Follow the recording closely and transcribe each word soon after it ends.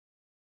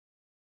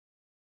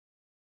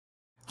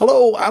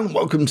Hello and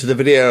welcome to the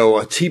video.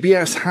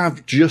 TBS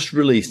have just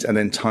released an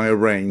entire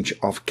range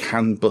of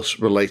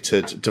CANBus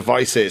related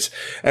devices.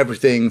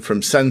 Everything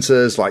from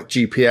sensors like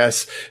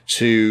GPS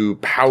to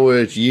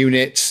powered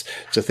units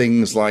to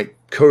things like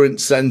current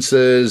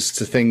sensors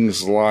to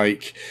things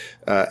like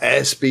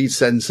airspeed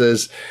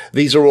sensors.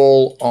 These are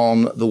all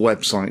on the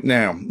website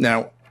now.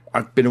 Now,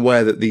 I've been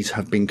aware that these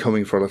have been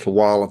coming for a little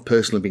while. I've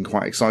personally been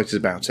quite excited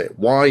about it.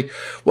 Why?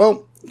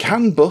 Well,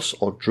 CANBus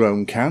or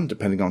DroneCAN,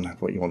 depending on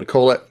what you want to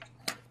call it,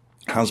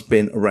 has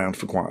been around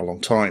for quite a long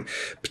time.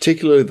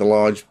 Particularly the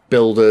large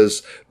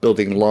builders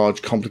building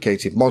large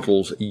complicated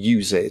models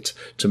use it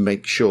to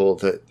make sure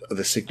that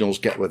the signals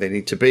get where they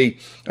need to be,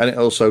 and it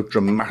also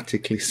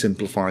dramatically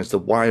simplifies the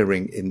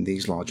wiring in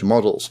these larger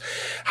models.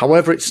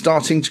 However, it's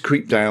starting to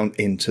creep down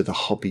into the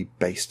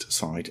hobby-based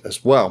side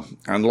as well,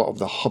 and a lot of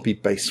the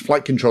hobby-based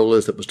flight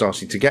controllers that we're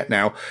starting to get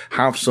now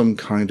have some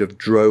kind of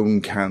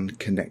DroneCAN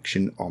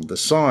connection on the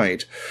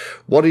side.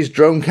 What is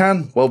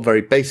DroneCAN? Well,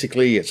 very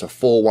basically, it's a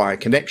 4-wire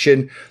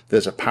connection.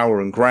 There's a power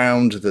and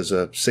ground, there's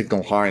a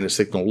signal high and a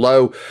signal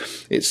low.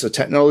 It's a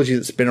technology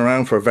that's been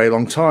around for a very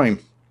long time,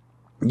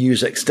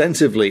 used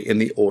extensively in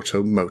the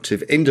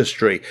automotive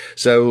industry.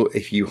 So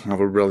if you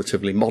have a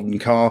relatively modern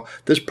car,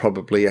 there's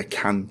probably a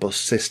CANBus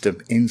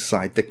system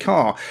inside the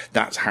car.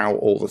 That's how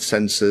all the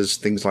sensors,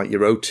 things like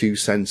your O2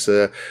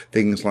 sensor,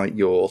 things like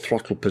your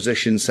throttle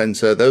position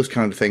sensor, those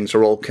kind of things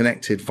are all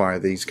connected via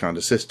these kind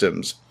of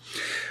systems.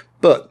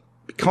 But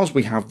because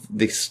we have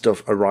this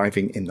stuff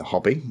arriving in the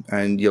hobby,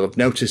 and you'll have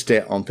noticed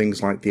it on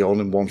things like the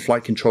all-in-one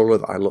flight controller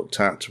that I looked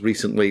at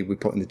recently, we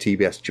put in the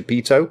TBS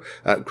Chapito,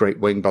 great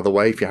wing, by the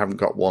way. If you haven't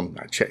got one,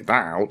 check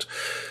that out.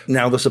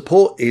 Now, the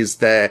support is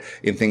there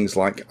in things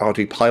like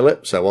Ardu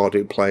Pilot, so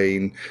Ardu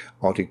Plane,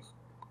 Ardu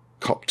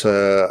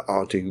Copter,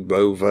 Ardu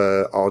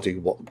Rover,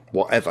 Ardu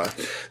whatever.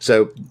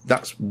 So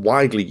that's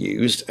widely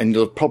used, and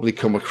you'll probably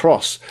come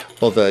across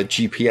other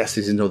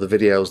GPSs in other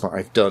videos that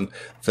I've done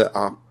that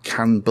are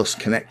CANBus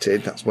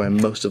connected. That's where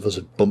most of us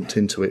have bumped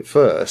into it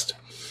first.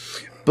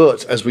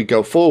 But as we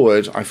go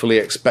forward, I fully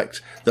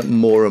expect that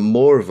more and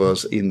more of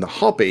us in the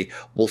hobby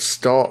will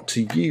start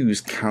to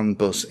use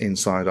CANBus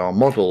inside our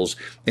models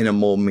in a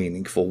more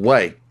meaningful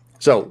way.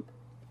 So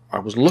I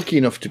was lucky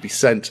enough to be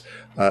sent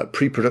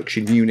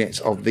pre-production units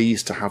of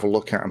these to have a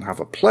look at and have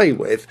a play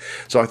with.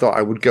 So I thought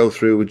I would go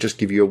through and just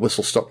give you a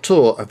whistle-stop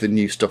tour of the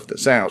new stuff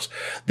that's out.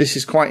 This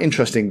is quite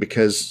interesting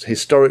because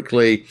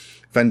historically,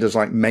 vendors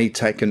like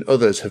Maytech and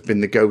others have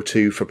been the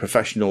go-to for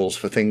professionals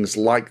for things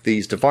like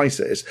these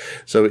devices.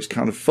 So it's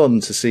kind of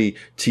fun to see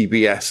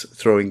TBS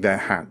throwing their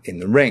hat in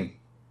the ring.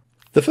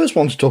 The first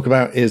one to talk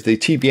about is the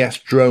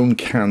TBS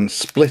DroneCAN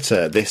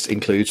splitter. This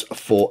includes a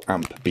 4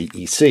 amp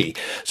BEC.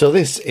 So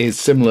this is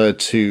similar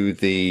to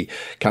the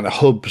kind of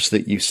hubs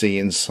that you see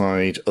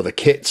inside other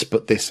kits,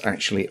 but this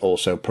actually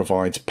also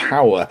provides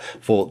power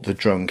for the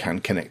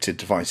DroneCAN connected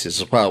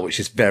devices as well, which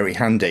is very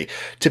handy.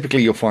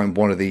 Typically you'll find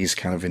one of these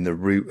kind of in the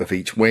root of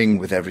each wing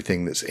with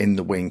everything that's in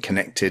the wing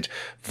connected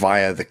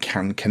via the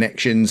CAN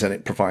connections, and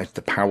it provides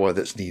the power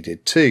that's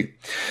needed too.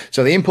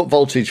 So the input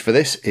voltage for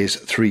this is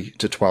 3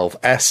 to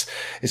 12S.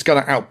 It's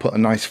going to output a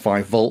nice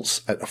 5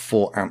 volts at a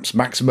 4 amps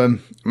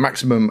maximum.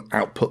 Maximum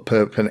output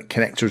per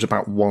connector is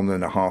about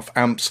 1.5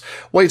 amps.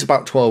 Weighs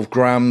about 12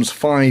 grams,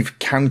 5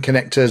 CAN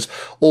connectors.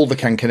 All the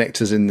CAN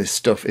connectors in this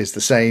stuff is the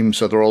same.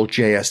 So they're all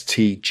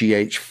JST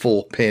GH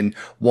 4-pin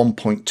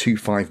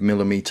 1.25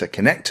 millimeter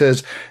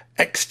connectors.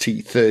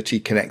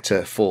 XT30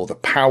 connector for the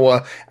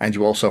power, and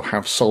you also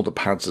have solder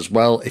pads as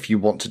well if you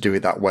want to do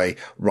it that way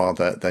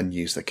rather than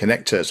use the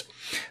connectors.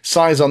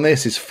 Size on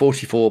this is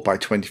 44 by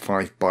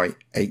 25 by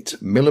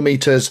 8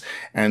 millimeters,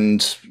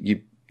 and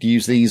you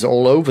use these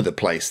all over the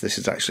place. This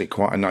is actually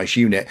quite a nice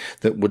unit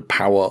that would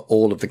power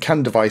all of the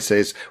CAN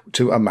devices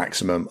to a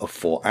maximum of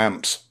 4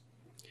 amps.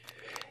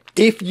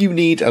 If you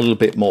need a little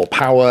bit more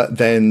power,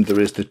 then there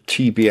is the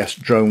TBS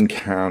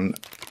DroneCAN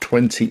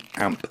 20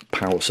 amp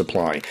power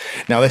supply.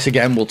 Now this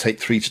again will take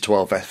 3 to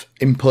 12F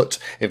input.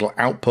 It'll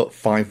output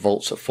 5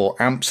 volts at 4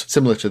 amps,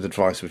 similar to the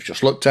device we've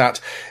just looked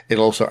at.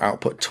 It'll also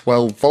output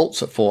 12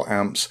 volts at 4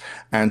 amps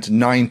and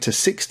 9 to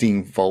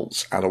 16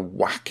 volts at a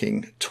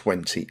whacking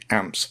 20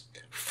 amps.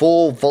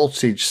 4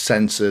 voltage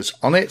sensors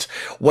on it.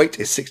 Weight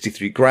is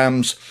 63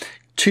 grams.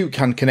 2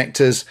 CAN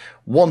connectors,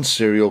 1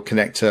 serial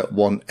connector,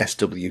 1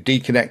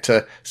 SWD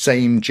connector,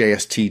 same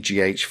JST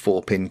GH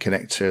 4-pin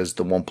connectors,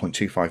 the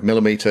 1.25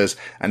 millimeters,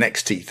 an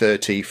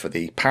XT30 for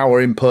the power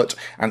input,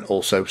 and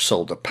also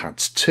solder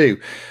pads too.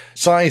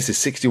 Size is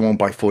 61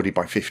 by 40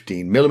 by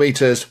 15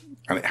 millimeters.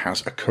 And it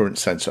has a current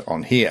sensor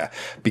on here.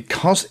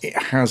 Because it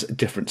has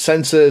different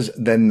sensors,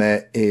 then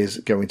there is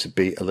going to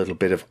be a little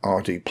bit of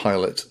Ardu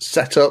Pilot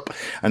setup,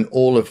 and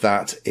all of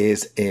that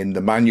is in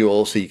the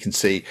manual, so you can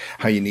see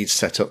how you need to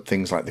set up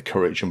things like the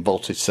courage and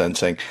voltage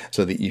sensing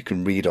so that you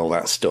can read all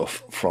that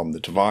stuff from the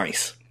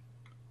device.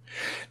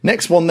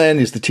 Next one then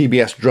is the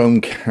TBS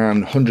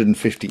DroneCAN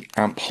 150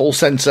 amp Hall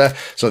sensor.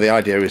 So the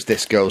idea is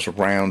this goes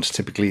around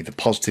typically the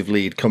positive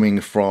lead coming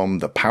from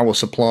the power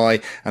supply,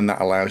 and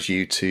that allows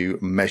you to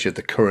measure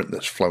the current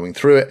that's flowing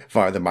through it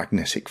via the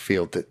magnetic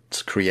field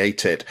that's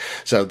created.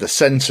 So the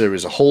sensor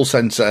is a Hall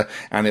sensor,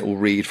 and it will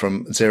read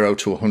from 0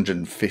 to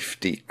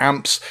 150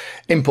 amps.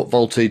 Input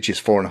voltage is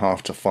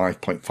 4.5 to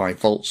 5.5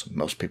 volts.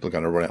 Most people are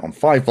going to run it on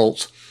 5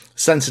 volts.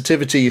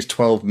 Sensitivity is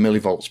 12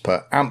 millivolts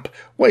per amp,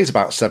 weighs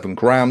about 7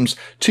 grams,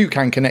 2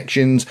 CAN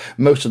connections.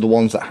 Most of the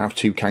ones that have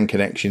 2 CAN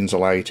connections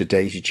allow you to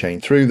daisy chain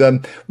through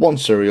them. 1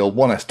 serial,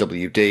 1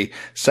 SWD,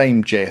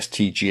 same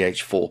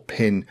JST-GH4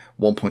 pin,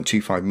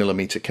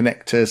 1.25mm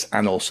connectors,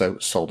 and also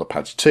solder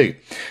pads too.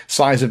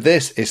 Size of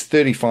this is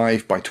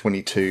 35 by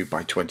 22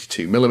 by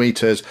 22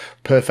 millimeters,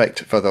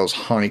 perfect for those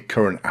high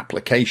current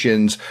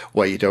applications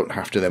where you don't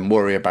have to then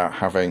worry about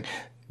having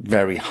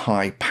very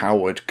high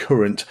powered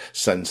current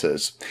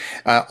sensors.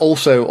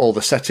 Also, all the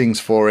settings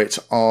for it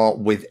are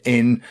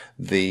within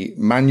the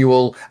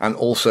manual, and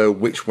also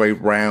which way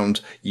round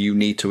you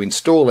need to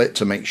install it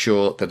to make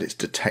sure that it's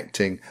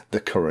detecting the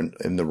current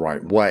in the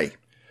right way.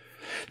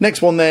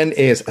 Next one then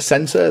is a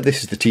sensor.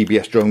 This is the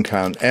TBS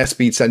DroneCAN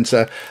airspeed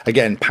sensor.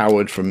 Again,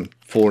 powered from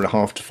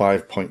 4.5 to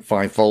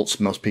 5.5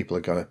 volts. Most people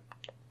are going to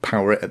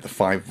power it at the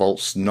 5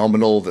 volts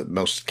nominal that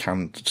most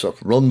CAN stuff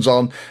runs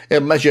on.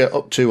 It'll measure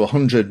up to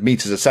 100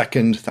 meters a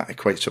second. That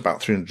equates to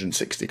about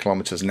 360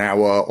 kilometers an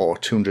hour or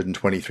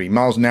 223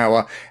 miles an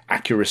hour.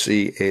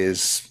 Accuracy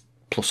is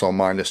plus or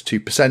minus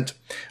 2%.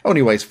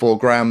 Only weighs 4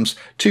 grams,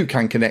 2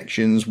 CAN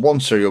connections, 1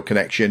 serial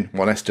connection,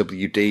 1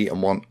 SWD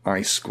and 1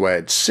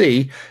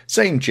 I2C.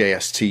 Same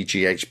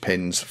JST-GH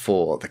pins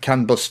for the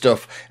CANBus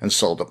stuff and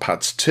solder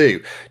pads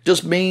too.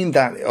 Does mean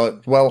that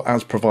as well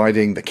as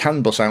providing the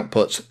CANBus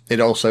outputs, it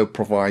also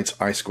provides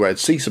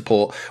I2C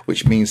support,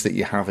 which means that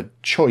you have a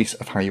choice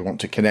of how you want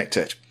to connect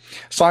it.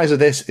 Size of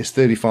this is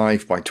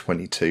 35 by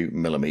 22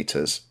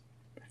 millimeters.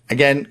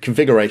 Again,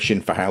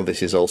 configuration for how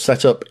this is all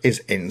set up is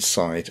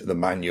inside the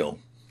manual.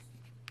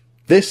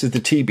 This is the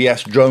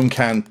TBS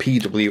DroneCAN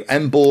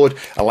PWM board.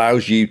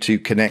 Allows you to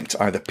connect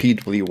either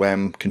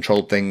PWM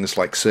controlled things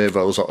like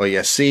servos or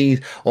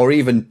ESCs, or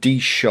even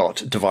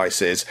D-shot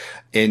devices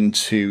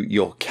into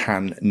your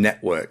CAN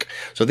network.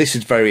 So this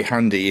is very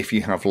handy if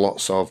you have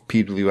lots of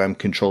PWM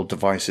controlled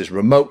devices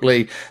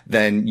remotely.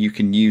 Then you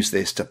can use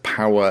this to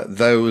power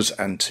those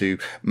and to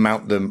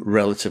mount them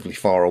relatively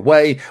far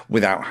away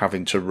without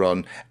having to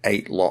run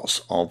 8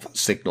 lots of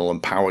signal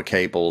and power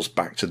cables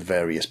back to the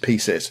various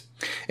pieces.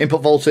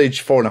 Input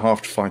voltage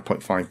 4.5 to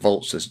 5.5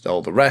 volts as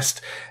all the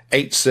rest.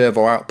 8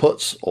 servo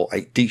outputs or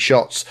 8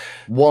 D-shots,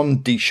 1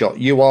 D-shot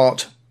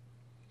UART.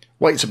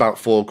 Weights about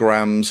 4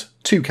 grams,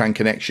 2 CAN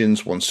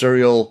connections, 1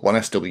 serial, 1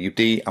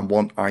 SWD and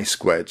 1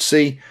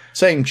 I2C.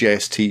 Same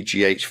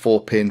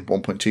JST-GH4 pin,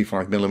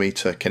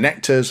 1.25mm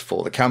connectors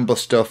for the CANBus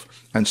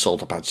stuff, and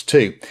solder pads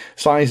too.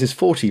 Size is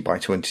 40 by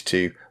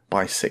 22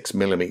 by 6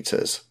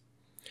 millimeters.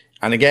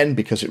 And again,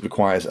 because it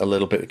requires a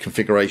little bit of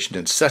configuration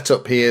and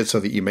setup here so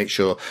that you make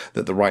sure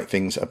that the right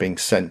things are being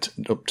sent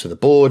up to the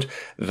board,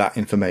 that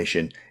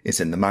information is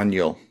in the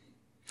manual.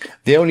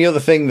 The only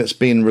other thing that's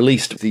been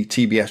released, the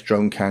TBS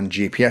DroneCAN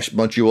GPS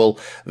module,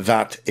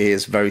 that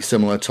is very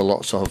similar to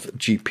lots of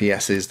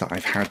GPSs that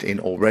I've had in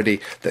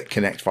already that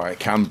connect via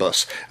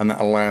CANBus, and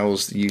that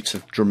allows you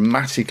to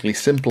dramatically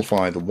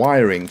simplify the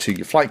wiring to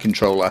your flight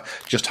controller,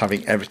 just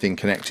having everything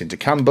connected to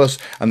CANBus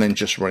and then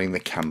just running the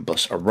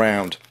CANBus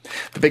around.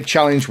 The big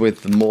challenge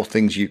with the more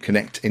things you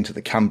connect into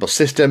the CANBus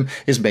system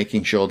is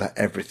making sure that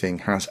everything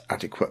has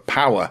adequate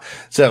power.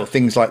 So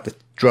things like the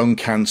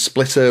DroneCAN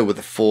splitter with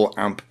a 4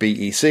 amp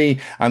BEC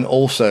and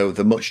also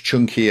the much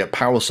chunkier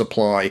power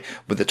supply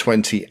with a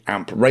 20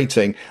 amp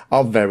rating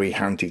are very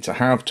handy to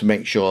have to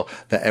make sure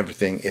that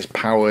everything is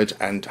powered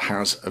and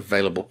has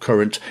available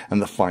current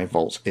and the 5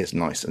 volts is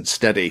nice and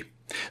steady.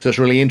 So it's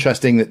really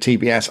interesting that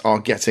TBS are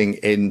getting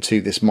into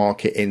this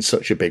market in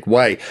such a big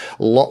way.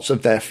 Lots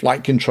of their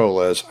flight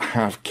controllers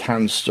have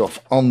CAN stuff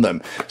on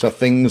them. So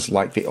things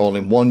like the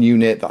all-in-one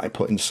unit that I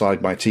put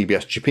inside my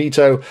TBS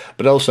Chipito,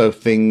 but also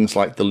things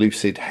like the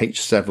Lucid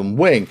H7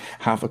 Wing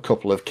have a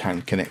couple of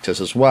CAN connectors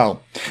as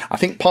well. I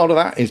think part of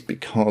that is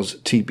because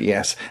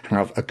TBS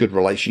have a good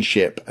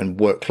relationship and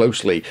work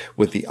closely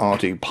with the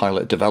Ardu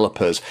Pilot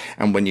developers.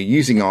 And when you're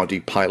using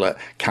Ardu Pilot,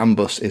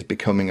 CANBus is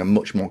becoming a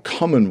much more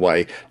common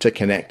way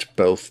to connect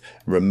both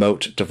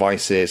remote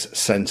devices,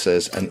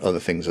 sensors, and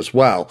other things as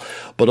well.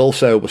 But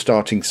also we're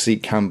starting to see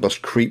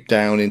CANBus creep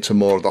down into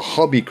more of the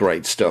hobby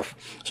grade stuff.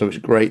 So it's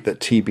great that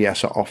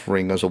TBS are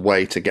offering us a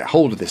way to get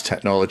hold of this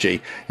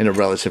technology in a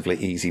relatively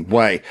easy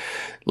way.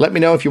 Let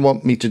me know if you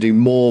want me to do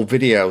more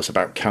videos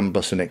about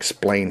CANBus and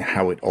explain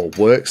how it all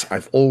works.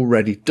 I've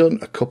already done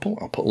a couple.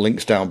 I'll put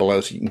links down below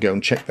so you can go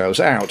and check those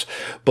out.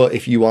 But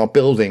if you are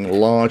building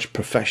large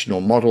professional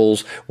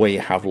models where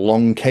you have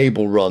long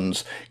cable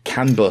runs,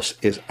 CANBus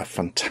is a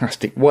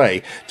fantastic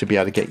way to be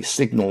able to get your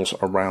signals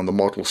around the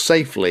model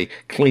safely,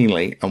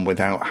 cleanly, and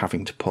without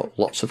having to put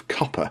lots of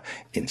copper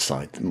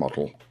inside the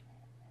model.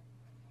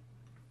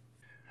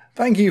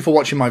 Thank you for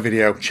watching my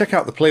video. Check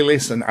out the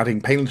playlist, and adding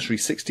Painless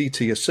 360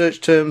 to your search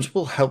terms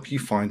will help you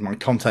find my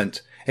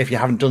content. If you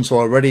haven't done so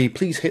already,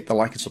 please hit the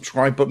like and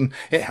subscribe button.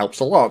 It helps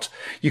a lot.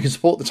 You can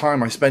support the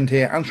time I spend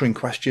here answering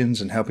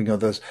questions and helping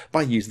others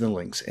by using the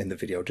links in the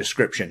video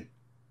description.